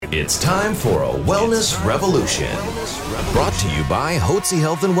It's time for a Wellness Revolution. Brought to you by Hotze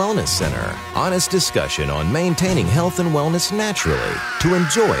Health and Wellness Center. Honest discussion on maintaining health and wellness naturally to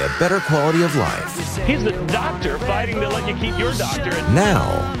enjoy a better quality of life. He's the doctor fighting to let you keep your doctorate.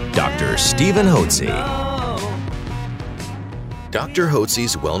 Now, Dr. Stephen Hotze. Dr.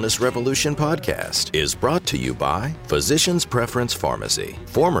 Hotze's Wellness Revolution podcast is brought to you by Physicians Preference Pharmacy,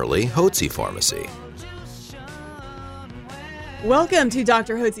 formerly Hotze Pharmacy. Welcome to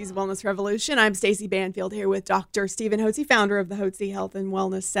Dr. Hotze's Wellness Revolution. I'm Stacey Banfield here with Dr. Stephen Hotze, founder of the Hotze Health and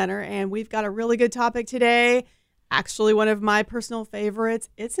Wellness Center. And we've got a really good topic today. Actually, one of my personal favorites.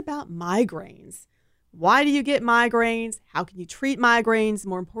 It's about migraines. Why do you get migraines? How can you treat migraines?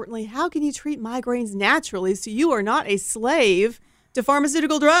 More importantly, how can you treat migraines naturally so you are not a slave to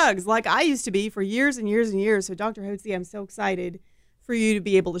pharmaceutical drugs like I used to be for years and years and years. So Dr. Hotze, I'm so excited for you to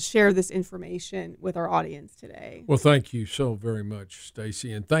be able to share this information with our audience today. Well, thank you so very much,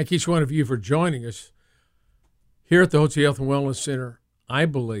 Stacey, and thank each one of you for joining us. Here at the Hotze Health and Wellness Center, I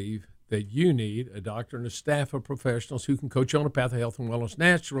believe that you need a doctor and a staff of professionals who can coach you on a path of health and wellness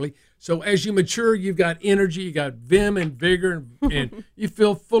naturally. So as you mature, you've got energy, you got vim and vigor, and you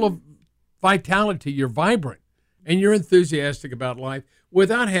feel full of vitality. You're vibrant, and you're enthusiastic about life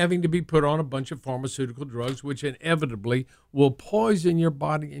without having to be put on a bunch of pharmaceutical drugs, which inevitably will poison your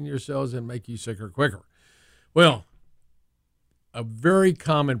body and your cells and make you sicker quicker. Well, a very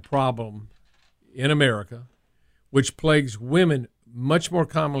common problem in America, which plagues women much more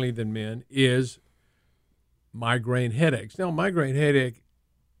commonly than men, is migraine headaches. Now, migraine headache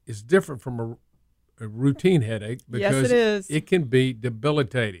is different from a routine headache because yes, it is. It can be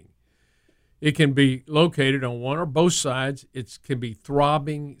debilitating. It can be located on one or both sides. It can be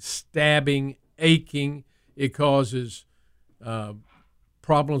throbbing, stabbing, aching. It causes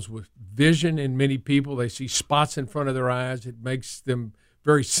problems with vision in many people. They see spots in front of their eyes. It makes them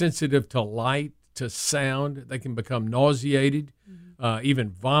very sensitive to light, to sound. They can become nauseated,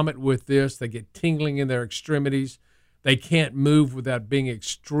 even vomit with this. They get tingling in their extremities. They can't move without being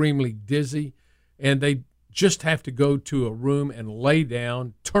extremely dizzy. And they just have to go to a room and lay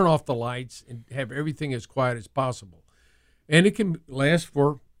down, turn off the lights, and have everything as quiet as possible. And it can last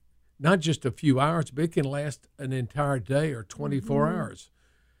for not just a few hours, but it can last an entire day or 24 hours.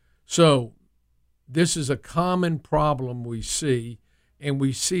 So this is a common problem we see, and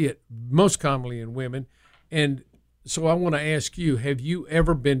we see it most commonly in women. And so I want to ask you, have you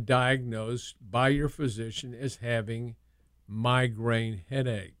ever been diagnosed by your physician as having migraine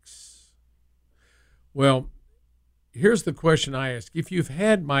headaches? Well, here's the question I ask. If you've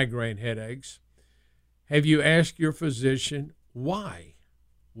had migraine headaches, have you asked your physician why?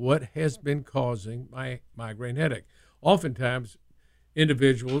 What has been causing my migraine headache? Oftentimes,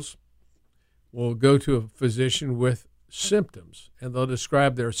 individuals will go to a physician with symptoms, and they'll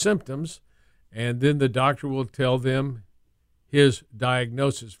describe their symptoms, and then the doctor will tell them his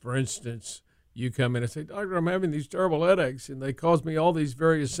diagnosis. For instance, you come in and say, "Doctor, I'm having these terrible headaches, and they cause me all these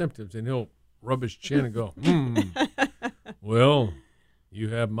various symptoms," and he'll rub his chin and go, well, you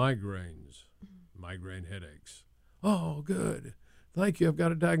have migraine headaches. Oh, good. Thank you. I've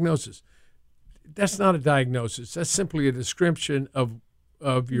got a diagnosis. That's not a diagnosis. That's simply a description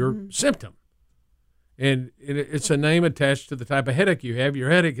of your symptom. And it's a name attached to the type of headache you have.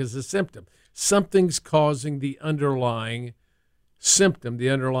 Your headache is a symptom. Something's causing the underlying symptom, the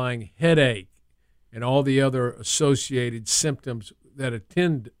underlying headache, and all the other associated symptoms that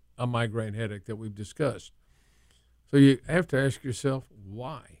attend a migraine headache that we've discussed. So you have to ask yourself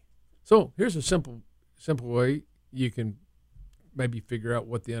why. So here's a simple way you can maybe figure out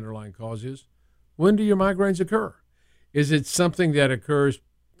what the underlying cause is. When do your migraines occur? Is it something that occurs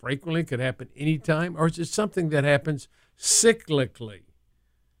frequently, could happen anytime, or is it something that happens cyclically?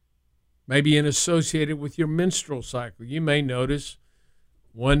 Maybe associated with your menstrual cycle. You may notice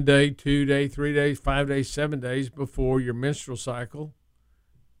 1 day, 2 days, 3 days, 5 days, 7 days before your menstrual cycle,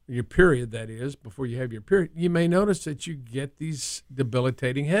 your period, that is, before you have your period, you may notice that you get these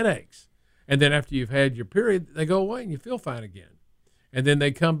debilitating headaches. And then after you've had your period, they go away and you feel fine again. And then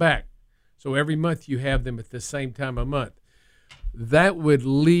they come back. So every month you have them at the same time of month. That would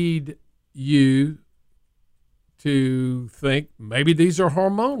lead you to think maybe these are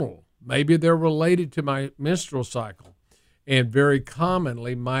hormonal. Maybe they're related to my menstrual cycle. And very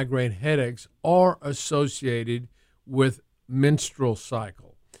commonly, migraine headaches are associated with menstrual cycle.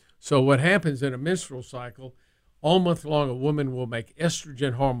 So what happens in a menstrual cycle, all month long, a woman will make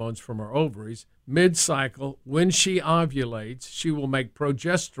estrogen hormones from her ovaries. Mid-cycle, when she ovulates, she will make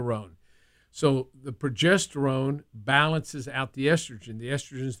progesterone. So the progesterone balances out the estrogen. The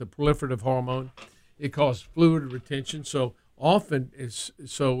estrogen is the proliferative hormone. It causes fluid retention. So often is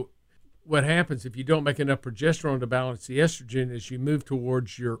so. What happens if you don't make enough progesterone to balance the estrogen as you move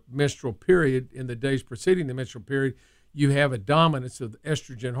towards your menstrual period in the days preceding the menstrual period, you have a dominance of the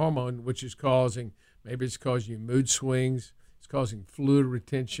estrogen hormone, which is causing, maybe it's causing you mood swings, it's causing fluid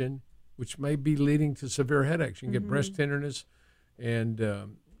retention, which may be leading to severe headaches. You can get breast tenderness and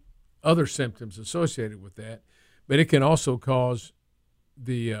other symptoms associated with that. But it can also cause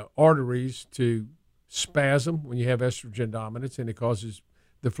the arteries to spasm when you have estrogen dominance, and it causes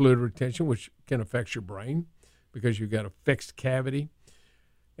the fluid retention, which can affect your brain because you've got a fixed cavity.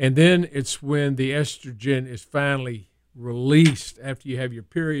 And then it's when the estrogen is finally released after you have your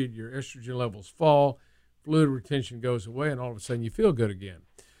period, your estrogen levels fall, fluid retention goes away, and all of a sudden you feel good again.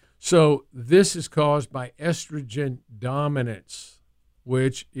 So this is caused by estrogen dominance,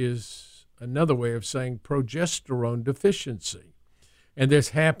 which is another way of saying progesterone deficiency. And this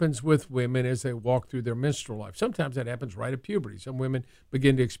happens with women as they walk through their menstrual life. Sometimes that happens right at puberty. Some women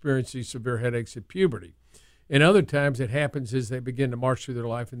begin to experience these severe headaches at puberty. And other times it happens as they begin to march through their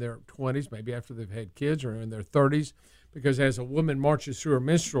life in their 20s, maybe after they've had kids, or in their 30s. Because as a woman marches through her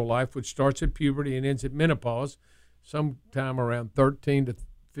menstrual life, which starts at puberty and ends at menopause, sometime around 13 to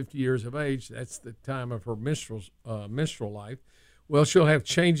 50 years of age, that's the time of her menstrual life, well, she'll have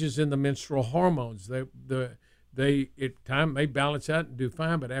changes in the menstrual hormones. Time may balance out and do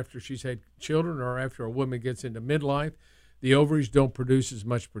fine, but after she's had children or after a woman gets into midlife, the ovaries don't produce as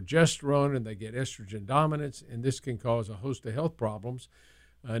much progesterone and they get estrogen dominance, and this can cause a host of health problems,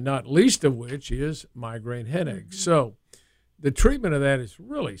 not least of which is migraine headaches. So the treatment of that is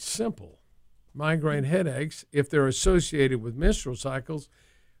really simple. Migraine headaches, if they're associated with menstrual cycles,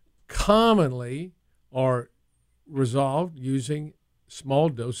 commonly are resolved using small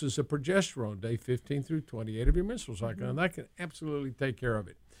doses of progesterone, day 15 through 28 of your menstrual cycle, and that can absolutely take care of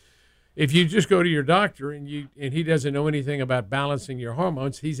it. If you just go to your doctor and he doesn't know anything about balancing your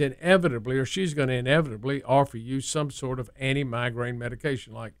hormones, he's inevitably, or she's going to inevitably offer you some sort of anti-migraine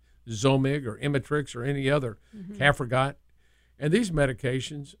medication like Zomig or Imitrex or any other, Cafragot. And these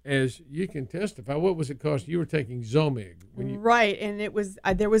medications, as you can testify, what was it cost? You were taking Zomig. Right, and it was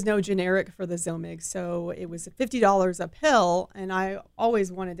there was no generic for the Zomig, so it was $50 a pill, and I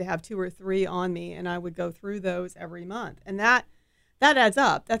always wanted to have 2 or 3 on me, and I would go through those every month. And that adds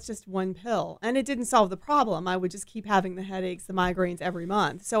up. That's just one pill, and it didn't solve the problem. I would just keep having the headaches, the migraines every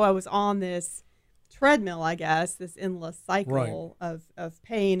month. So I was on this treadmill, I guess, this endless cycle of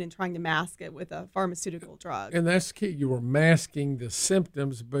pain and trying to mask it with a pharmaceutical drug. And that's key. You were masking the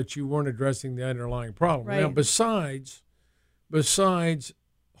symptoms, but you weren't addressing the underlying problem. Right. Now, besides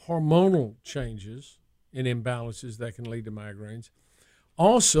hormonal changes and imbalances that can lead to migraines,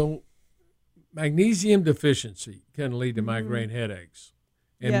 also magnesium deficiency can lead to migraine headaches.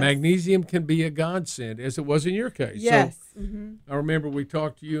 And magnesium can be a godsend, as it was in your case. Yes. So I remember we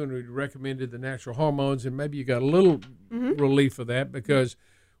talked to you and we recommended the natural hormones, and maybe you got a little relief of that because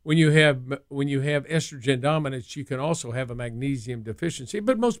when you have estrogen dominance, you can also have a magnesium deficiency.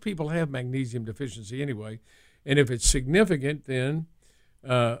 But most people have magnesium deficiency anyway. And if it's significant, then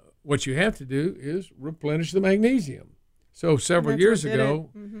what you have to do is replenish the magnesium. So several years ago,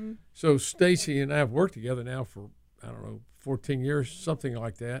 so Stacy and I have worked together now for, 14 years, something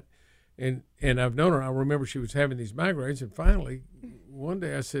like that. And I've known her. I remember she was having these migraines. And finally, one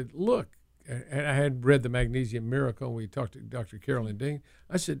day I said, look, and I had read the Magnesium Miracle, and we talked to Dr. Carolyn Dean.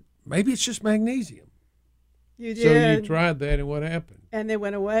 I said, maybe it's just magnesium. You did. So you tried that, and what happened? And they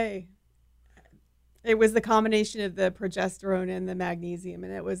went away. It was the combination of the progesterone and the magnesium.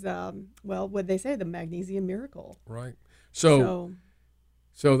 And it was, what'd they say? The Magnesium Miracle. Right. So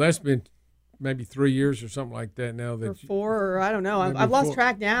that's been maybe 3 years or something like that now. That or 4, or I don't know. I've lost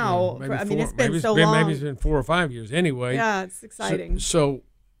track now. Yeah, it's been so long. Maybe it's been 4 or 5 years. Anyway. Yeah, it's exciting. So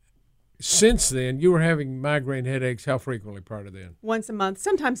since then, you were having migraine headaches how frequently prior to then? Once a month,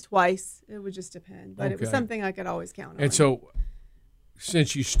 sometimes twice. It would just depend. But it was something I could always count on. And so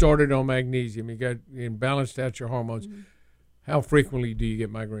since you started on magnesium, you balanced out your hormones, how frequently do you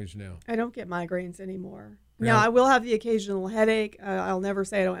get migraines now? I don't get migraines anymore. Now, I will have the occasional headache. I'll never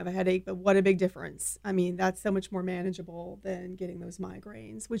say I don't have a headache, but what a big difference. I mean, that's so much more manageable than getting those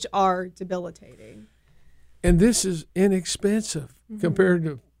migraines, which are debilitating. And this is inexpensive compared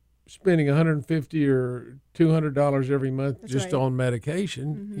to spending $150 or $200 every month just on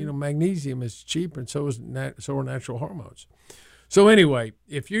medication. You know, magnesium is cheap, and so are natural hormones. So anyway,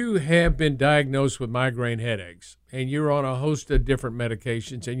 if you have been diagnosed with migraine headaches and you're on a host of different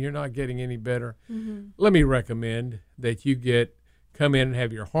medications and you're not getting any better, let me recommend that you come in and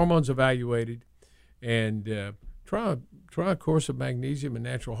have your hormones evaluated and try a course of magnesium and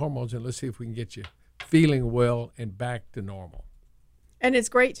natural hormones, and let's see if we can get you feeling well and back to normal. And it's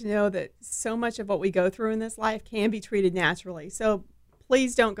great to know that so much of what we go through in this life can be treated naturally. So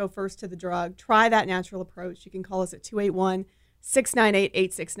please don't go first to the drug. Try that natural approach. You can call us at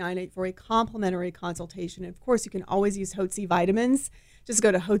 281-698-8698 for a complimentary consultation. And of course, you can always use Hotze vitamins. Just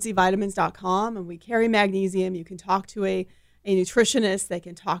go to HotzeVitamins.com, and we carry magnesium. You can talk to a nutritionist. They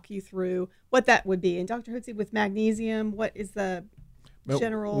can talk you through what that would be. And Dr. Hotze, with magnesium, what is the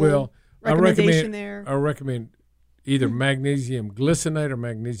general recommendation there? I recommend either magnesium glycinate or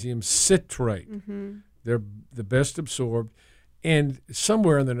magnesium citrate. Mm-hmm. They're the best absorbed, and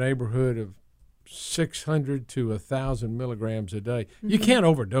somewhere in the neighborhood of 600 to 1,000 milligrams a day. Mm-hmm. You can't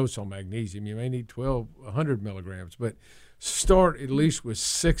overdose on magnesium. You may need 1,200 milligrams, but start at least with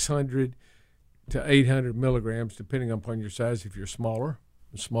 600 to 800 milligrams, depending upon your size. If you're smaller,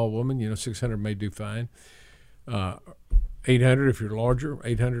 a small woman, 600 may do fine. 800 if you're larger,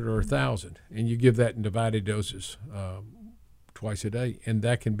 800 or 1,000. And you give that in divided doses twice a day, and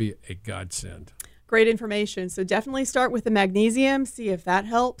that can be a godsend. Great information. So definitely start with the magnesium, see if that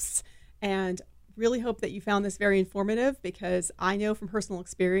helps, and really hope that you found this very informative, because I know from personal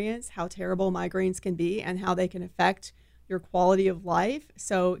experience how terrible migraines can be and how they can affect your quality of life.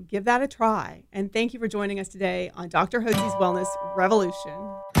 So give that a try. And thank you for joining us today on Dr. Hotze's Wellness Revolution.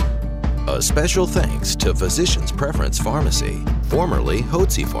 A special thanks to Physicians Preference Pharmacy, formerly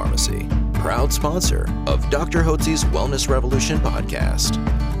Hotze Pharmacy, proud sponsor of Dr. Hotze's Wellness Revolution podcast.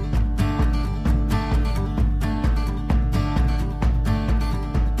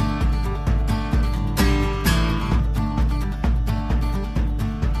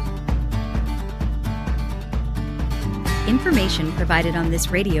 Information provided on this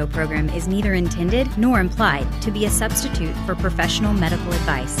radio program is neither intended nor implied to be a substitute for professional medical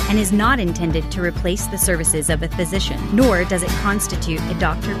advice and is not intended to replace the services of a physician, nor does it constitute a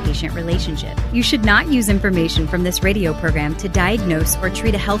doctor-patient relationship. You should not use information from this radio program to diagnose or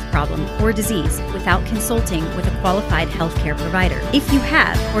treat a health problem or disease without consulting with a qualified healthcare provider. If you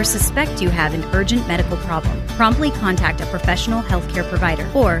have or suspect you have an urgent medical problem, promptly contact a professional healthcare provider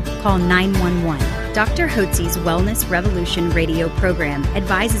or call 911. Dr. Hotze's Wellness Revolution radio program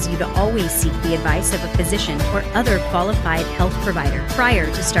advises you to always seek the advice of a physician or other qualified health provider prior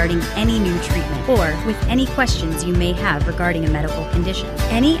to starting any new treatment or with any questions you may have regarding a medical condition.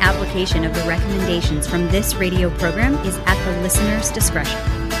 Any application of the recommendations from this radio program is at the listener's discretion.